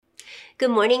Good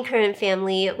morning, Current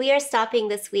family. We are stopping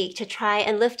this week to try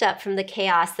and lift up from the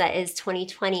chaos that is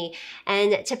 2020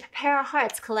 and to prepare our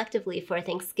hearts collectively for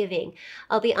Thanksgiving.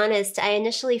 I'll be honest, I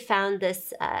initially found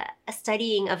this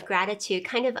studying of gratitude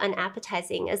kind of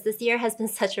unappetizing as this year has been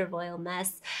such a royal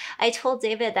mess. I told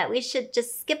David that we should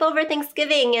just skip over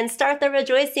Thanksgiving and start the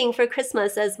rejoicing for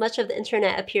Christmas, as much of the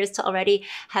internet appears to already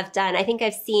have done. I think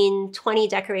I've seen 20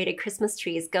 decorated Christmas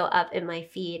trees go up in my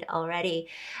feed already.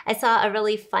 I saw a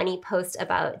really funny post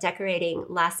about decorating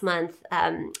last month,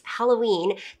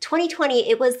 Halloween 2020.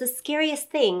 It was the scariest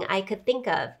thing I could think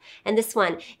of. And this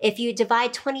one, if you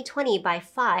divide 2020 by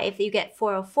 5, you get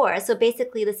 404. So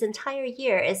basically this entire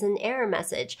year is an error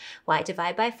message. Why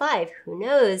divide by 5? Who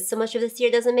knows? So much of this year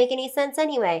doesn't make any sense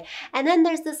anyway. And then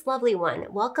there's this lovely one.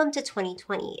 Welcome to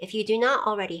 2020. If you do not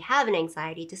already have an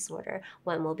anxiety disorder,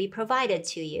 one will be provided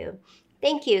to you.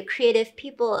 Thank you, creative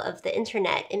people of the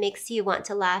internet. It makes you want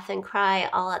to laugh and cry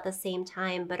all at the same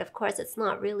time, but of course it's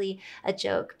not really a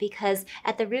joke, because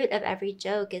at the root of every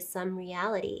joke is some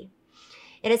reality.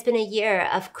 It has been a year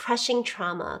of crushing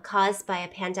trauma caused by a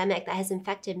pandemic that has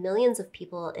infected millions of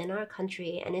people in our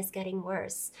country and is getting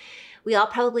worse. We all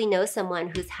probably know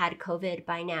someone who's had COVID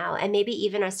by now, and maybe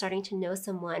even are starting to know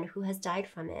someone who has died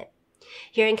from it.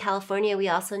 Here in California, we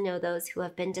also know those who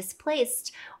have been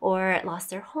displaced or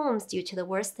lost their homes due to the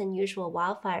worse than usual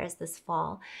wildfires this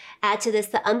fall. Add to this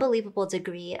the unbelievable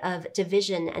degree of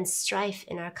division and strife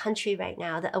in our country right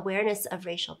now, the awareness of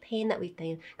racial pain that we've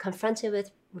been confronted with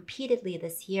repeatedly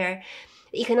this year,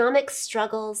 the economic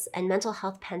struggles and mental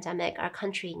health pandemic our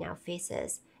country now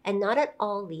faces, and not at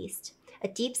all least, a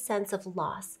deep sense of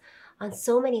loss on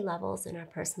so many levels in our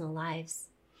personal lives.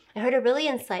 I heard a really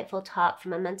insightful talk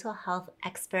from a mental health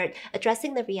expert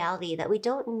addressing the reality that we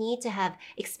don't need to have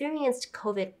experienced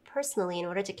COVID personally in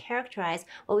order to characterize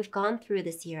what we've gone through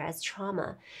this year as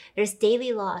trauma. There's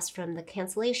daily loss from the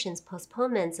cancellations,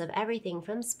 postponements of everything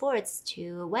from sports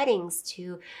to weddings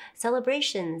to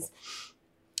celebrations.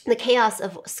 The chaos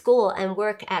of school and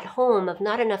work at home, of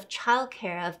not enough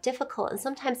childcare, of difficult and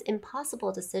sometimes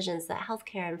impossible decisions that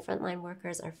healthcare and frontline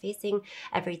workers are facing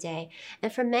every day.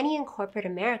 And for many in corporate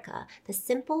America, the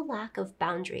simple lack of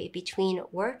boundary between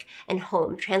work and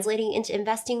home, translating into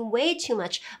investing way too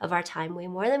much of our time, way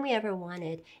more than we ever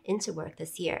wanted, into work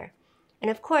this year.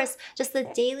 And of course, just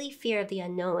the daily fear of the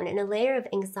unknown and a layer of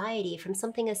anxiety from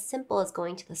something as simple as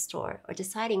going to the store or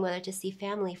deciding whether to see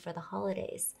family for the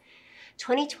holidays.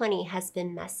 2020 has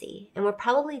been messy, and we're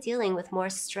probably dealing with more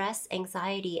stress,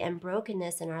 anxiety, and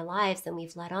brokenness in our lives than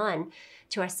we've let on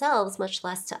to ourselves, much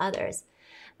less to others.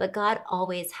 But God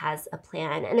always has a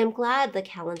plan, and I'm glad the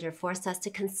calendar forced us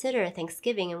to consider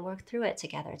Thanksgiving and work through it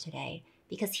together today,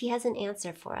 because He has an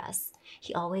answer for us.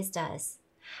 He always does.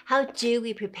 How do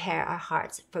we prepare our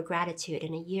hearts for gratitude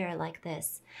in a year like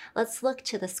this? Let's look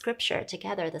to the scripture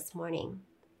together this morning.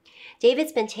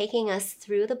 David's been taking us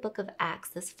through the book of Acts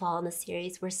this fall in the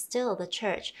series We're Still the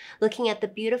Church, looking at the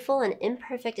beautiful and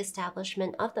imperfect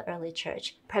establishment of the early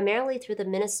church, primarily through the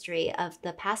ministry of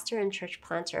the pastor and church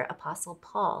planter, Apostle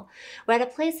Paul. We're at a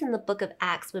place in the book of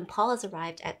Acts when Paul has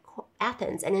arrived at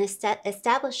Athens and is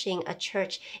establishing a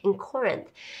church in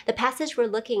Corinth. The passage we're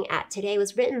looking at today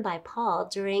was written by Paul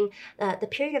during the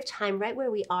period of time right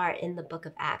where we are in the book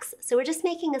of Acts. So we're just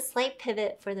making a slight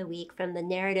pivot for the week from the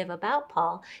narrative about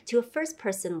Paul to a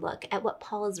first-person look at what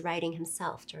Paul is writing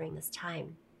himself during this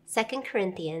time. 2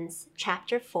 Corinthians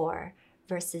chapter 4,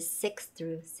 verses 6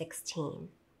 through 16.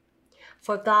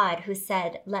 For God, who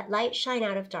said, "Let light shine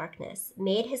out of darkness,"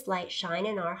 made his light shine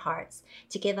in our hearts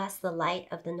to give us the light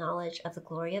of the knowledge of the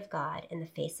glory of God in the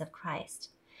face of Christ.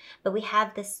 But we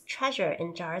have this treasure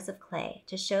in jars of clay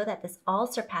to show that this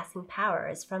all-surpassing power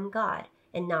is from God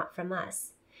and not from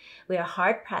us. We are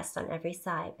hard-pressed on every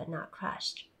side, but not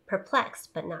crushed,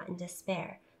 perplexed, but not in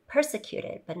despair,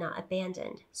 persecuted, but not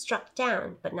abandoned, struck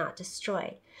down, but not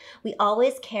destroyed. We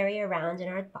always carry around in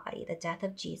our body the death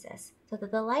of Jesus, so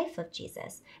that the life of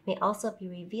Jesus may also be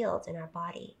revealed in our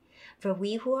body. For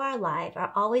we who are alive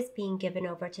are always being given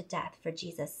over to death for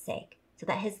Jesus' sake, so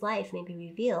that his life may be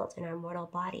revealed in our mortal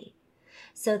body.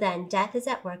 So then, death is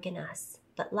at work in us,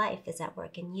 but life is at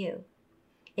work in you.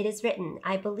 It is written,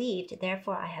 "I believed,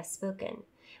 therefore I have spoken."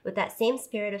 With that same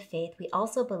spirit of faith, we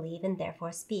also believe and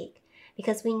therefore speak,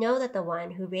 because we know that the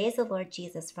one who raised the Lord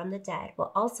Jesus from the dead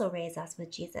will also raise us with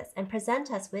Jesus and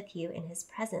present us with you in his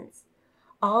presence.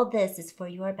 All this is for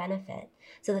your benefit,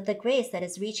 so that the grace that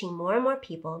is reaching more and more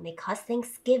people may cause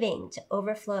thanksgiving to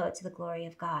overflow to the glory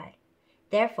of God.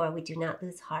 Therefore, we do not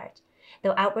lose heart.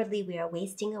 Though outwardly we are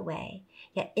wasting away,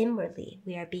 yet inwardly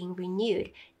we are being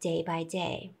renewed day by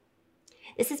day.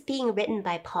 This is being written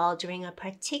by Paul during a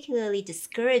particularly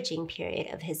discouraging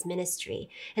period of his ministry.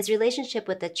 His relationship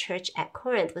with the church at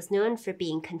Corinth was known for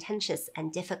being contentious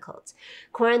and difficult.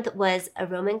 Corinth was a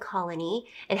Roman colony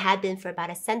and had been for about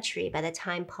a century by the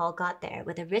time Paul got there,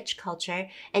 with a rich culture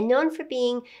and known for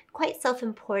being quite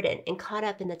self-important and caught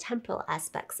up in the temporal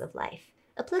aspects of life.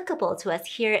 Applicable to us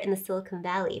here in the Silicon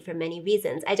Valley for many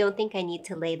reasons. I don't think I need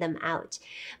to lay them out.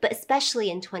 But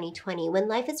especially in 2020, when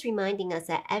life is reminding us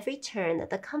at every turn that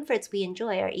the comforts we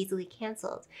enjoy are easily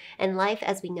canceled, and life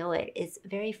as we know it is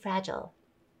very fragile.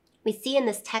 We see in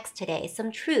this text today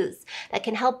some truths that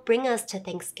can help bring us to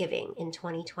Thanksgiving in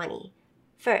 2020.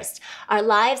 First, our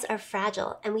lives are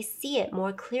fragile, and we see it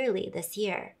more clearly this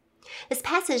year. This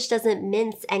passage doesn't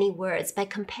mince any words by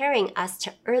comparing us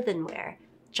to earthenware,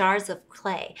 jars of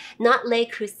clay, not Le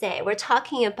Creuset. We're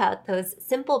talking about those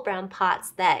simple brown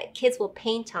pots that kids will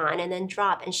paint on and then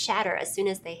drop and shatter as soon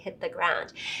as they hit the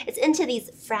ground. It's into these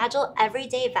fragile,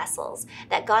 everyday vessels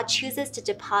that God chooses to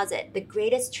deposit the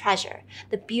greatest treasure,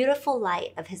 the beautiful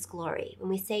light of His glory, when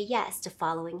we say yes to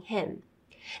following Him.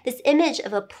 This image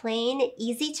of a plain,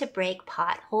 easy-to-break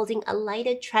pot holding a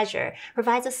lighted treasure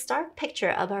provides a stark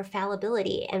picture of our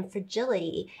fallibility and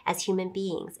fragility as human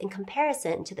beings in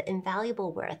comparison to the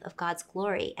invaluable worth of God's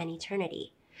glory and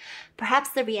eternity.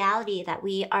 Perhaps the reality that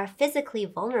we are physically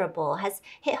vulnerable has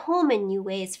hit home in new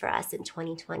ways for us in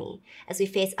 2020, as we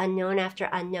face unknown after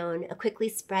unknown, a quickly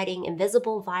spreading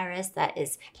invisible virus that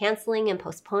is canceling and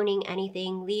postponing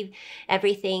anything, leave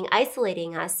everything,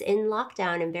 isolating us in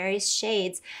lockdown in various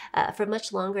shades for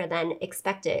much longer than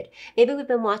expected. Maybe we've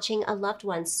been watching a loved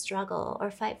one struggle or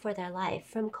fight for their life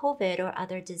from COVID or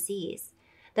other disease.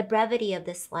 The brevity of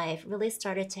this life really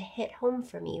started to hit home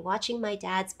for me, watching my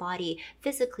dad's body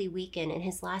physically weaken in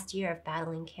his last year of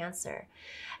battling cancer.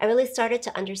 I really started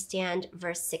to understand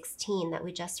verse 16 that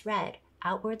we just read.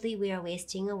 Outwardly, we are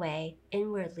wasting away.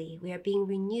 Inwardly, we are being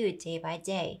renewed day by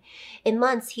day. In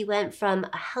months, he went from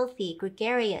a healthy,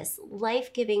 gregarious,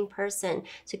 life-giving person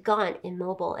to gaunt,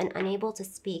 immobile, and unable to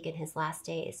speak in his last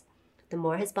days. The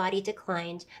more his body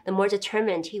declined, the more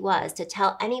determined he was to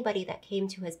tell anybody that came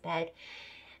to his bed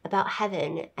about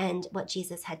heaven and what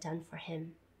Jesus had done for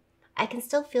him. I can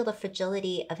still feel the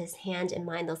fragility of his hand in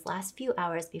mine those last few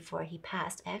hours before he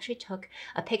passed. I actually took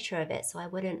a picture of it so I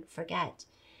wouldn't forget.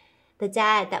 The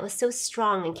dad that was so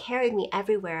strong and carried me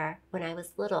everywhere when I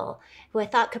was little, who I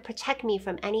thought could protect me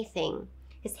from anything,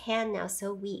 his hand now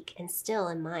so weak and still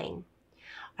in mine.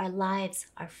 Our lives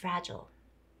are fragile.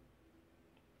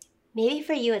 Maybe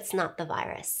for you it's not the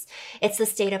virus. It's the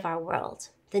state of our world.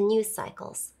 The news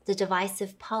cycles, the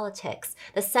divisive politics,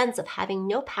 the sense of having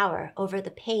no power over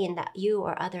the pain that you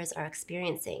or others are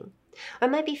experiencing. Or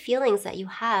it might be feelings that you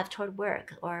have toward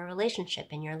work or a relationship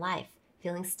in your life,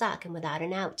 feeling stuck and without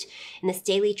an out in this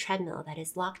daily treadmill that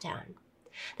is lockdown.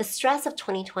 The stress of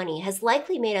 2020 has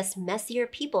likely made us messier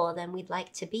people than we'd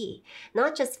like to be,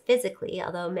 not just physically,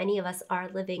 although many of us are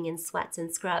living in sweats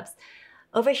and scrubs.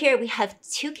 Over here, we have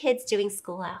 2 kids doing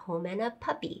school at home and a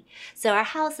puppy. So our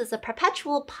house is a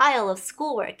perpetual pile of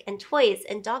schoolwork and toys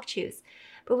and dog chews.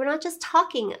 But we're not just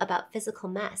talking about physical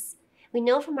mess. We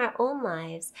know from our own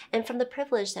lives and from the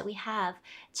privilege that we have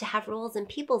to have roles in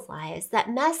people's lives that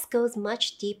mess goes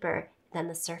much deeper than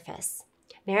the surface.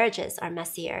 Marriages are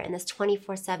messier in this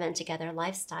 24/7 together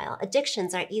lifestyle.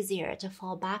 Addictions are easier to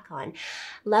fall back on.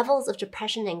 Levels of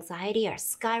depression and anxiety are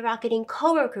skyrocketing.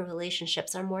 Coworker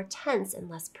relationships are more tense and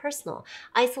less personal.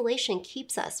 Isolation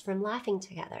keeps us from laughing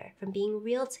together, from being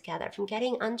real together, from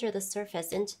getting under the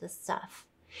surface into the stuff.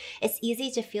 It's easy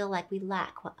to feel like we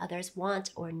lack what others want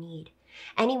or need.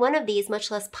 Any one of these, much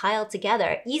less piled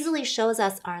together, easily shows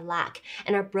us our lack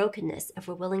and our brokenness if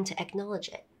we're willing to acknowledge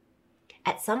it.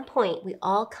 At some point, we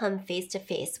all come face to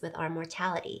face with our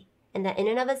mortality, and that in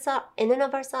and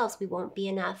of ourselves, we won't be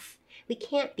enough. We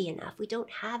can't be enough. We don't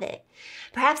have it.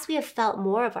 Perhaps we have felt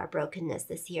more of our brokenness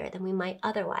this year than we might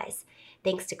otherwise,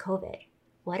 thanks to COVID.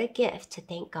 What a gift to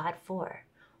thank God for.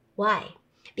 Why?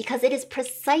 Because it is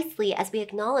precisely as we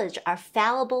acknowledge our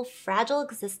fallible, fragile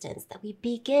existence that we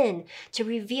begin to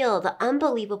reveal the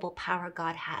unbelievable power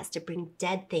God has to bring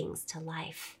dead things to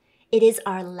life. It is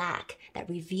our lack that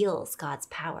reveals God's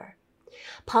power.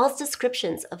 Paul's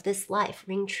descriptions of this life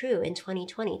ring true in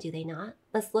 2020, do they not?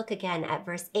 Let's look again at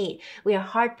verse 8. We are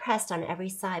hard-pressed on every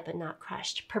side, but not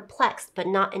crushed, perplexed, but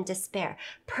not in despair,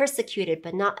 persecuted,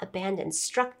 but not abandoned,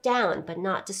 struck down, but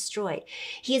not destroyed.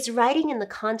 He is writing in the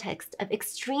context of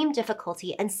extreme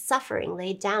difficulty and suffering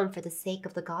laid down for the sake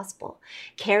of the gospel,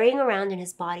 carrying around in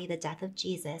his body the death of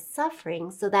Jesus,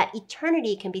 suffering so that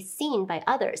eternity can be seen by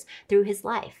others through his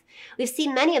life. We've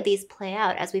seen many of these play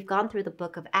out as we've gone through the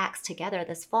book of Acts together together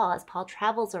this fall as Paul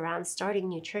travels around starting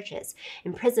new churches,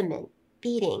 imprisonment,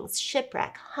 beatings,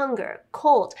 shipwreck, hunger,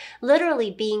 cold, literally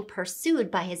being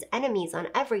pursued by his enemies on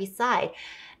every side.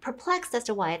 Perplexed as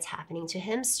to why it's happening to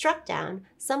him, struck down,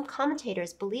 some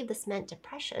commentators believe this meant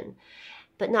depression,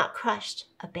 but not crushed,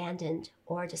 abandoned,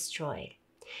 or destroyed.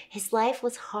 His life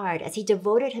was hard as he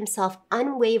devoted himself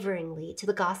unwaveringly to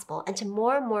the gospel and to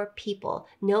more and more people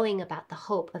knowing about the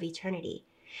hope of eternity.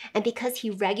 And because he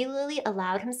regularly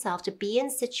allowed himself to be in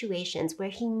situations where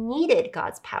he needed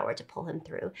God's power to pull him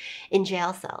through, in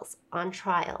jail cells, on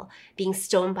trial, being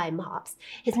stoned by mobs,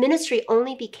 his ministry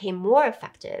only became more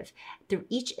effective through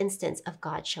each instance of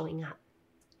God showing up.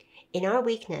 In our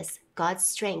weakness, God's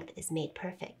strength is made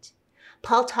perfect.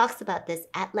 Paul talks about this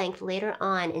at length later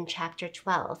on in chapter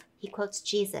 12. He quotes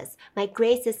Jesus, "My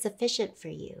grace is sufficient for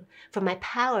you, for my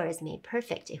power is made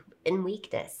perfect in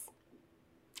weakness."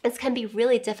 This can be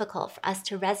really difficult for us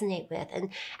to resonate with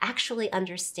and actually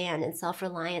understand in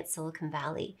self-reliant Silicon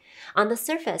Valley. On the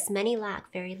surface, many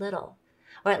lack very little,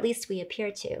 or at least we appear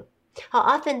to. How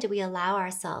often do we allow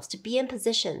ourselves to be in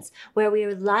positions where we are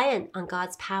reliant on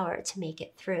God's power to make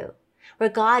it through, where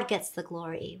God gets the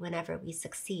glory whenever we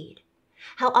succeed?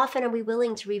 How often are we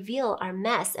willing to reveal our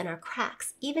mess and our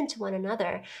cracks, even to one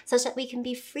another, such that we can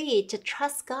be freed to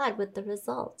trust God with the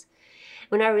result?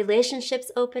 When our relationships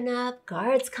open up,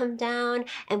 guards come down,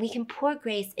 and we can pour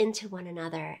grace into one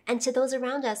another and to those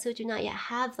around us who do not yet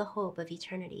have the hope of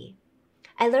eternity.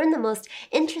 I learned the most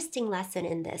interesting lesson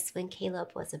in this when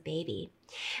Caleb was a baby.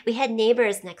 We had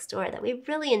neighbors next door that we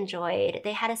really enjoyed.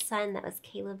 They had a son that was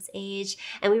Caleb's age,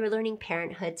 and we were learning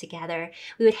parenthood together.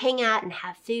 We would hang out and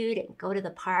have food and go to the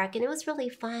park, and it was really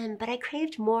fun, but I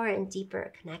craved more and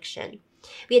deeper connection.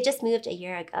 We had just moved a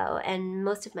year ago, and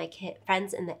most of my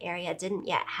friends in the area didn't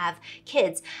yet have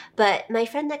kids, but my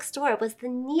friend next door was the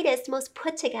neatest, most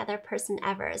put-together person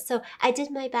ever. So I did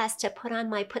my best to put on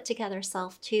my put-together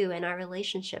self too, and our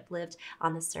relationship lived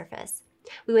on the surface.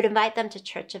 We would invite them to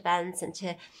church events and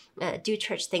to do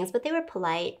church things, but they were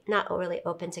polite, not really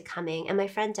open to coming, and my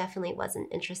friend definitely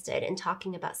wasn't interested in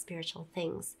talking about spiritual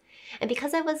things. And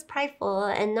because I was prideful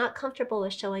and not comfortable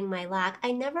with showing my lack,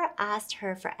 I never asked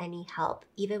her for any help,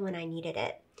 even when I needed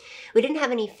it. We didn't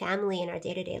have any family in our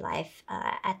day-to-day life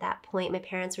at that point. My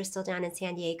parents were still down in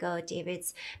San Diego,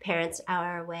 David's parents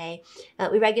hour away.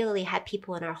 We regularly had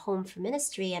people in our home for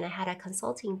ministry, and I had a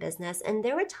consulting business, and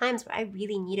there were times where I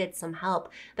really needed some help,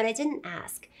 but I didn't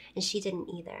ask, and she didn't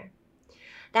either.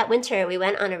 That winter, we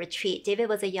went on a retreat. David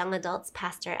was a young adults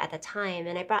pastor at the time,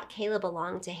 and I brought Caleb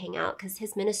along to hang out because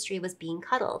his ministry was being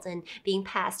cuddled and being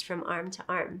passed from arm to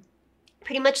arm.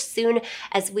 Pretty much soon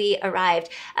as we arrived,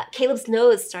 Caleb's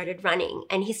nose started running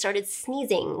and he started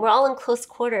sneezing. We're all in close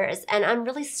quarters, and I'm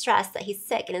really stressed that he's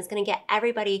sick and is going to get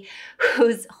everybody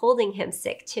who's holding him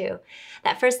sick too.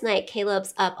 That first night,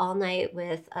 Caleb's up all night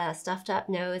with a stuffed up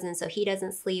nose, and so he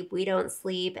doesn't sleep, we don't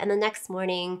sleep. And the next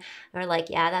morning, we're like,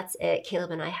 yeah, that's it. Caleb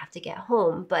and I have to get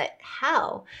home. But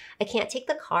how? I can't take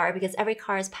the car because every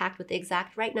car is packed with the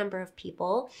exact right number of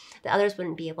people. The others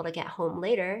wouldn't be able to get home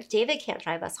later. David can't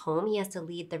drive us home. He has to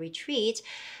lead the retreat.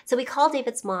 So we call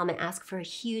David's mom and ask for a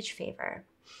huge favor.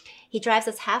 He drives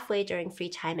us halfway during free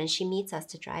time, and she meets us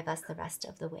to drive us the rest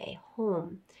of the way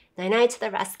home. Nine to the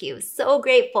rescue. So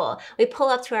grateful. We pull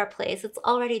up to our place. It's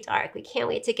already dark. We can't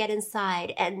wait to get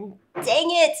inside. And dang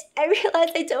it, I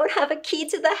realized I don't have a key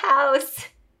to the house.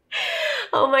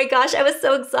 Oh my gosh, I was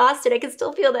so exhausted. I could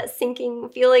still feel that sinking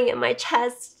feeling in my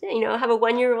chest. I have a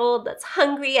 1-year-old that's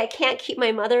hungry. I can't keep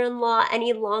my mother-in-law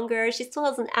any longer. She still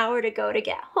has an hour to go to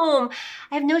get home.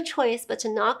 I have no choice but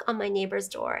to knock on my neighbor's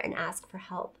door and ask for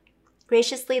help.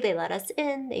 Graciously, they let us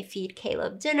in. They feed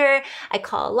Caleb dinner. I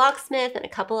call a locksmith, and a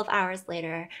couple of hours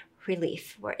later,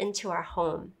 relief. We're into our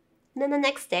home. And then the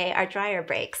next day, our dryer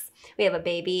breaks. We have a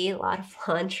baby, a lot of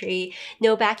laundry,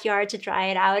 no backyard to dry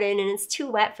it out in, and it's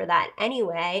too wet for that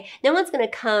anyway. No one's going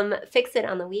to come fix it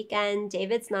on the weekend.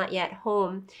 David's not yet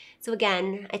home. So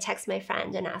again, I text my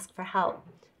friend and ask for help.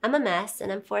 I'm a mess, and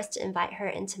I'm forced to invite her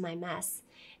into my mess,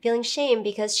 feeling shame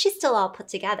because she's still all put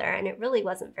together, and it really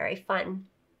wasn't very fun.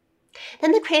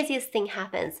 Then the craziest thing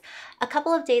happens. A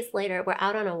couple of days later, we're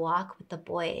out on a walk with the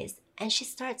boys, and she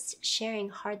starts sharing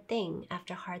hard thing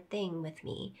after hard thing with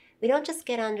me. We don't just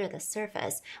get under the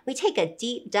surface. We take a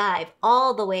deep dive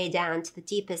all the way down to the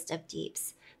deepest of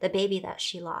deeps. The baby that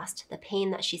she lost, the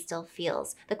pain that she still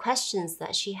feels, the questions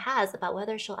that she has about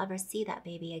whether she'll ever see that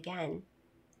baby again.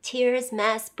 Tears,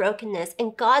 mess, brokenness,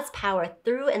 and God's power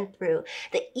through and through.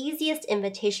 The easiest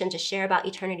invitation to share about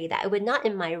eternity that I would not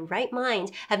in my right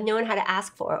mind have known how to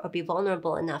ask for or be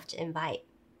vulnerable enough to invite.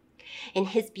 In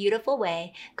his beautiful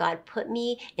way, God put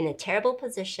me in a terrible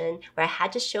position where I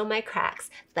had to show my cracks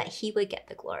so that he would get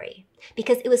the glory.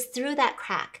 Because it was through that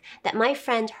crack that my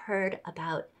friend heard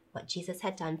about what Jesus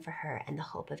had done for her and the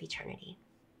hope of eternity.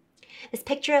 This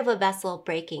picture of a vessel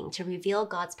breaking to reveal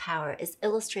God's power is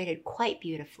illustrated quite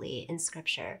beautifully in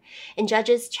Scripture. In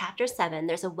Judges chapter 7,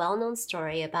 there's a well-known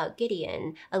story about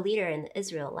Gideon, a leader in the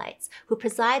Israelites, who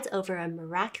presides over a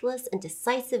miraculous and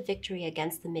decisive victory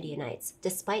against the Midianites,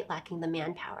 despite lacking the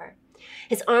manpower.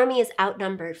 His army is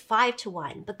outnumbered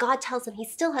 5-1, but God tells him he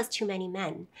still has too many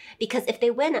men, because if they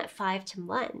win at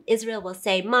 5-1, Israel will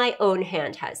say, "My own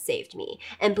hand has saved me,"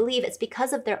 and believe it's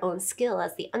because of their own skill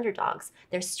as the underdogs,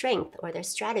 their strength, or their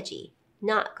strategy,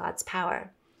 not God's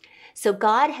power. So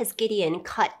God has Gideon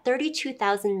cut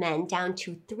 32,000 men down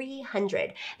to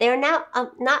 300. They are now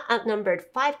not outnumbered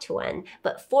 5-1,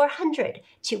 but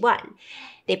 400-1.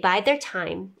 They bide their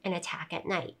time and attack at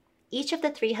night. Each of the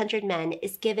 300 men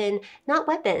is given not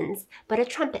weapons, but a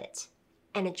trumpet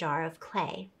and a jar of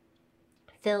clay,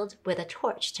 filled with a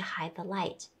torch to hide the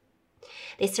light.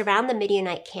 They surround the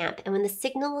Midianite camp, and when the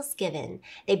signal is given,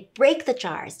 they break the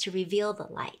jars to reveal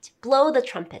the light, blow the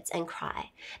trumpets, and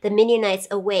cry. The Midianites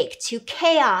awake to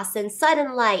chaos and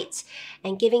sudden light,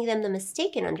 and giving them the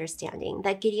mistaken understanding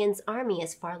that Gideon's army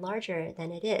is far larger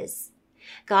than it is.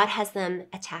 God has them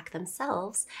attack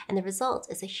themselves, and the result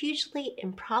is a hugely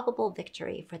improbable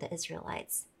victory for the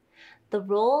Israelites. The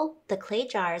role the clay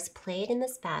jars played in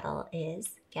this battle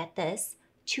is, get this,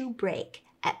 to break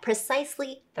at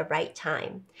precisely the right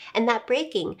time. And that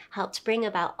breaking helped bring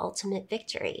about ultimate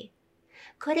victory.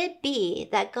 Could it be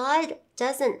that God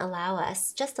doesn't allow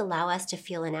us to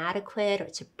feel inadequate or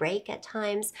to break at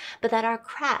times, but that our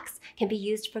cracks can be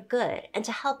used for good and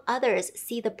to help others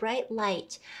see the bright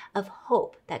light of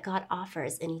hope that God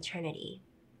offers in eternity?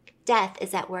 Death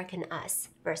is at work in us,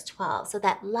 verse 12, so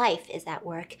that life is at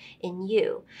work in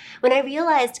you. When I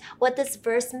realized what this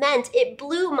verse meant, it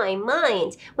blew my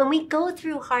mind. When we go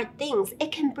through hard things,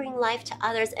 it can bring life to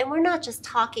others, and we're not just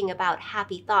talking about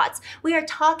happy thoughts. We are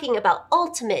talking about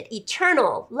ultimate,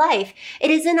 eternal life.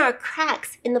 It is in our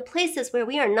cracks, in the places where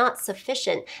we are not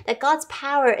sufficient, that God's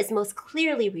power is most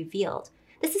clearly revealed.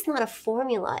 This is not a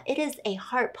formula, it is a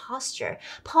heart posture.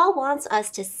 Paul wants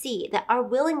us to see that our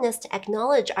willingness to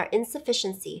acknowledge our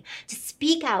insufficiency, to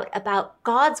speak out about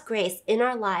God's grace in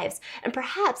our lives, and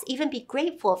perhaps even be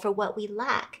grateful for what we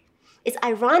lack, is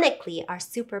ironically our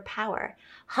superpower.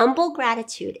 Humble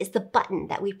gratitude is the button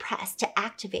that we press to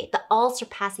activate the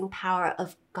all-surpassing power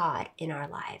of God in our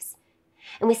lives.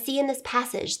 And we see in this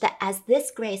passage that as this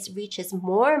grace reaches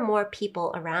more and more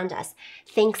people around us,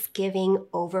 thanksgiving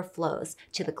overflows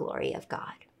to the glory of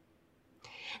God.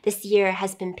 This year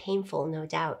has been painful, no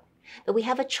doubt, but we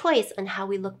have a choice on how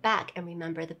we look back and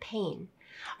remember the pain.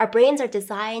 Our brains are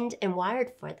designed and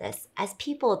wired for this. As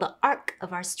people, the arc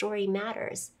of our story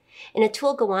matters. In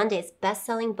Atul Gawande's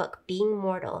best-selling book, Being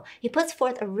Mortal, he puts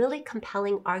forth a really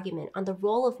compelling argument on the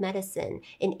role of medicine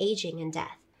in aging and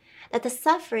death. That the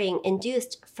suffering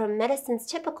induced from medicine's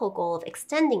typical goal of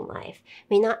extending life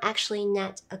may not actually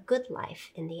net a good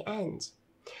life in the end.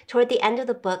 Toward the end of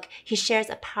the book, he shares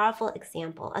a powerful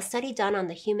example, a study done on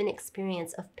the human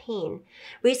experience of pain.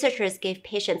 Researchers gave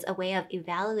patients a way of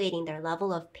evaluating their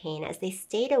level of pain as they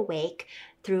stayed awake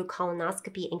through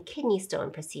colonoscopy and kidney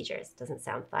stone procedures. Doesn't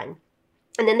sound fun.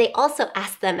 And then they also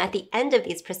asked them at the end of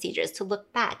these procedures to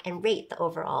look back and rate the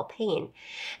overall pain.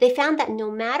 They found that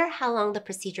no matter how long the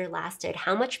procedure lasted,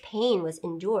 how much pain was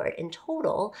endured in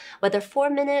total, whether 4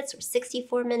 minutes or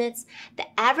 64 minutes, the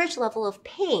average level of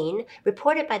pain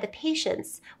reported by the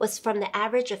patients was from the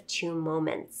average of 2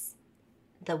 moments.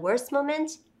 The worst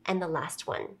moment and the last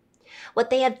one. What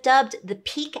they have dubbed the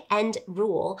peak end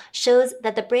rule shows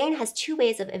that the brain has 2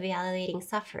 ways of evaluating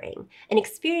suffering: an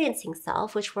experiencing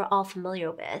self, which we're all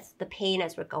familiar with, the pain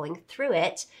as we're going through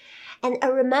it, and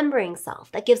a remembering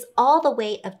self that gives all the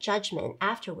weight of judgment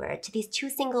afterward to these 2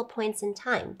 single points in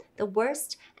time, the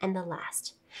worst and the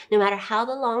last. No matter how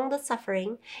long the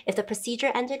suffering, if the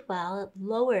procedure ended well, it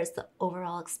lowers the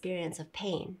overall experience of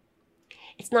pain.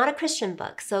 It's not a Christian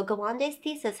book, so Gawande's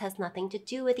thesis has nothing to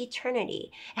do with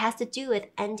eternity. It has to do with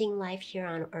ending life here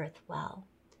on earth well.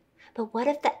 But what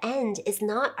if the end is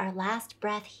not our last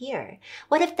breath here?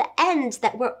 What if the end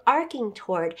that we're arcing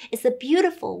toward is the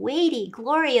beautiful, weighty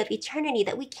glory of eternity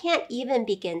that we can't even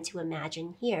begin to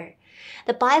imagine here?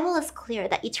 The Bible is clear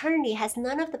that eternity has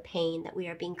none of the pain that we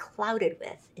are being clouded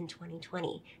with in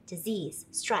 2020. Disease,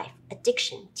 strife,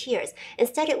 addiction, tears.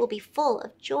 Instead, it will be full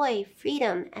of joy,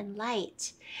 freedom, and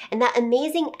light. And that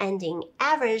amazing ending,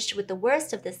 averaged with the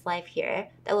worst of this life here,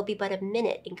 that will be but a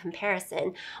minute in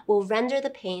comparison, will render the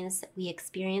pain times we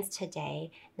experience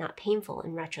today not painful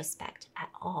in retrospect at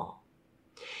all.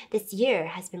 This year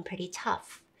has been pretty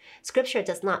tough. Scripture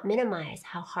does not minimize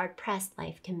how hard-pressed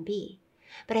life can be.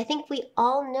 But I think we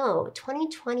all know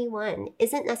 2021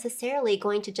 isn't necessarily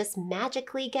going to just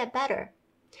magically get better.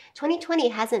 2020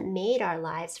 hasn't made our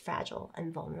lives fragile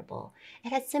and vulnerable.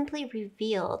 It has simply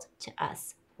revealed to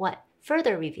us what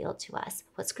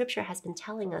Scripture has been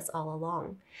telling us all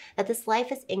along, that this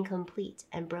life is incomplete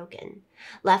and broken.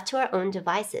 Left to our own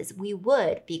devices, we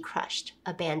would be crushed,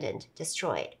 abandoned,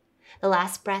 destroyed. The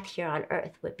last breath here on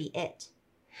earth would be it.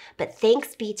 But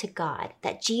thanks be to God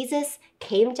that Jesus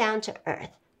came down to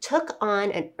earth, took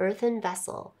on an earthen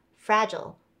vessel,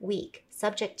 fragile, weak,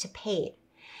 subject to pain,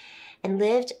 and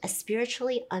lived a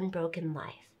spiritually unbroken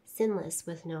life, sinless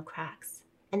with no cracks.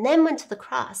 And then went to the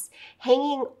cross,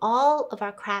 hanging all of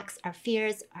our cracks, our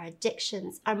fears, our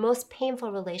addictions, our most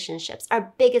painful relationships,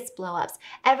 our biggest blow-ups,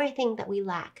 everything that we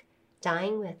lack,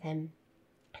 dying with him,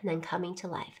 and then coming to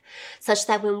life, such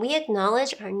that when we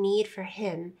acknowledge our need for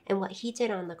him and what he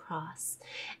did on the cross,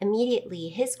 immediately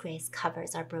his grace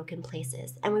covers our broken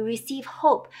places, and we receive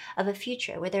hope of a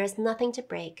future where there is nothing to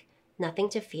break, nothing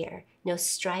to fear, no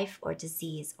strife or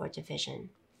disease or division.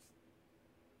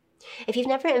 If you've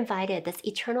never invited this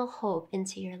eternal hope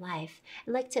into your life,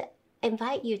 I'd like to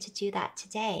invite you to do that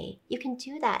today. You can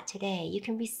do that today. You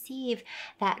can receive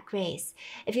that grace.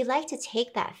 If you'd like to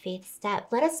take that faith step,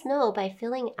 let us know by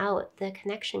filling out the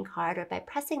connection card or by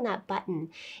pressing that button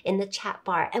in the chat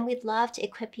bar, and we'd love to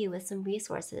equip you with some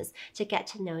resources to get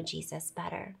to know Jesus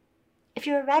better. If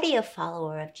you're already a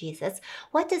follower of Jesus,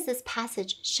 what does this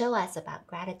passage show us about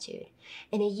gratitude?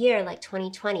 In a year like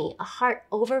 2020, a heart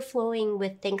overflowing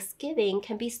with thanksgiving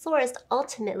can be sourced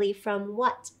ultimately from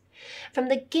what? From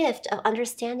the gift of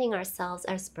understanding ourselves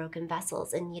as broken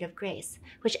vessels in need of grace,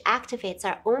 which activates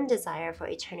our own desire for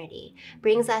eternity,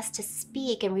 brings us to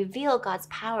speak and reveal God's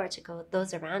power to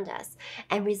those around us,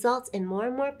 and results in more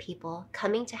and more people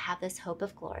coming to have this hope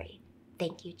of glory.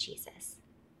 Thank you, Jesus.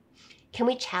 Can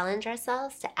we challenge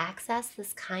ourselves to access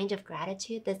this kind of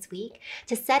gratitude this week,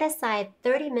 to set aside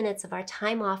 30 minutes of our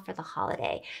time off for the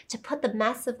holiday, to put the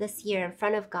mess of this year in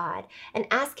front of God and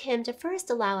ask him to first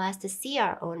allow us to see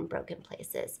our own broken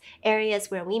places, areas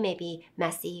where we may be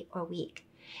messy or weak.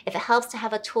 If it helps to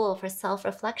have a tool for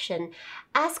self-reflection,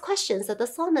 ask questions that the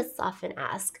psalmists often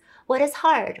ask. What is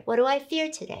hard? What do I fear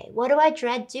today? What do I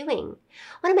dread doing?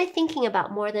 What am I thinking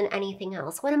about more than anything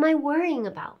else? What am I worrying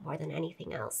about more than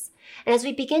anything else? And as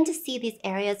we begin to see these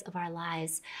areas of our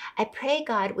lives, I pray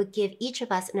God would give each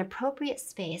of us an appropriate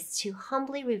space to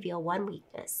humbly reveal one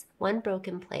weakness, one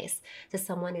broken place to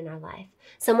someone in our life,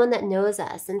 someone that knows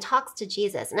us and talks to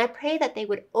Jesus. And I pray that they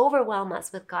would overwhelm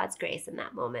us with God's grace in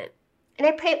that moment. And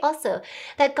I pray also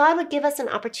that God would give us an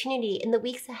opportunity in the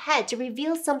weeks ahead to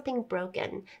reveal something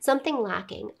broken, something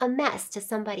lacking, a mess to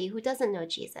somebody who doesn't know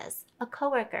Jesus, a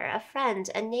coworker, a friend,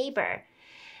 a neighbor,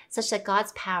 such that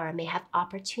God's power may have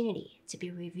opportunity to be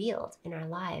revealed in our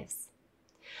lives.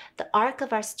 The arc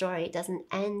of our story doesn't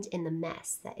end in the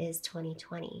mess that is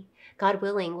 2020. God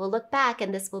willing, we'll look back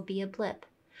and this will be a blip.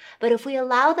 But if we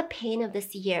allow the pain of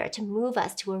this year to move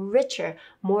us to a richer,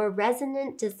 more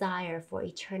resonant desire for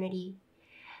eternity,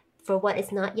 for what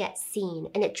is not yet seen,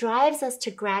 and it drives us to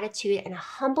gratitude and a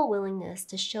humble willingness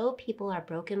to show people our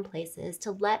broken places, to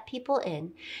let people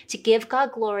in, to give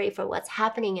God glory for what's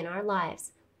happening in our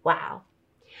lives, wow.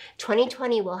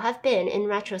 2020 will have been, in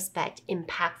retrospect,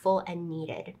 impactful and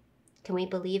needed. Can we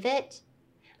believe it?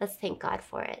 Let's thank God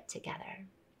for it together.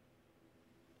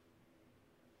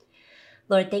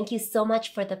 Lord, thank you so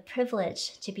much for the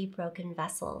privilege to be broken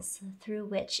vessels through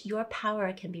which your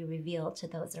power can be revealed to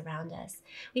those around us.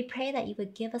 We pray that you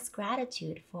would give us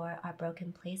gratitude for our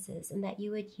broken places and that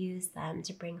you would use them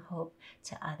to bring hope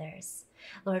to others.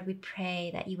 Lord, we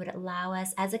pray that you would allow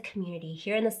us as a community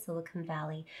here in the Silicon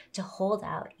Valley to hold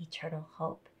out eternal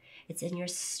hope. It's in your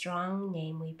strong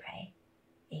name we pray.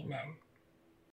 Amen.